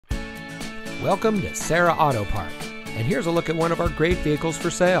Welcome to Serra Auto Park, and here's a look at one of our great vehicles for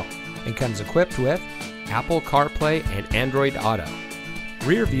sale. It comes equipped with Apple CarPlay and Android Auto,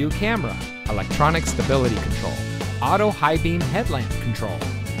 rear view camera, electronic stability control, auto high beam headlamp control,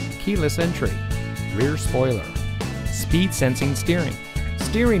 keyless entry, rear spoiler, speed sensing steering,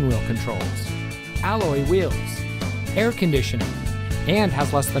 steering wheel controls, alloy wheels, air conditioning, and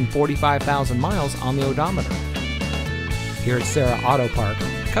has less than 45,000 miles on the odometer. Here at Serra Auto Park,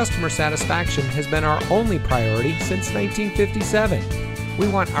 customer satisfaction has been our only priority since 1957. We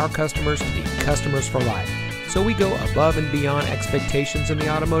want our customers to be customers for life, so we go above and beyond expectations in the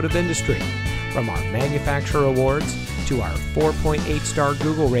automotive industry. From our manufacturer awards to our 4.8-star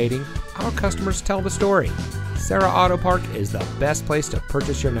Google rating, our customers tell the story. Serra Auto Park is the best place to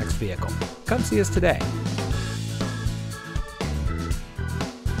purchase your next vehicle. Come see us today.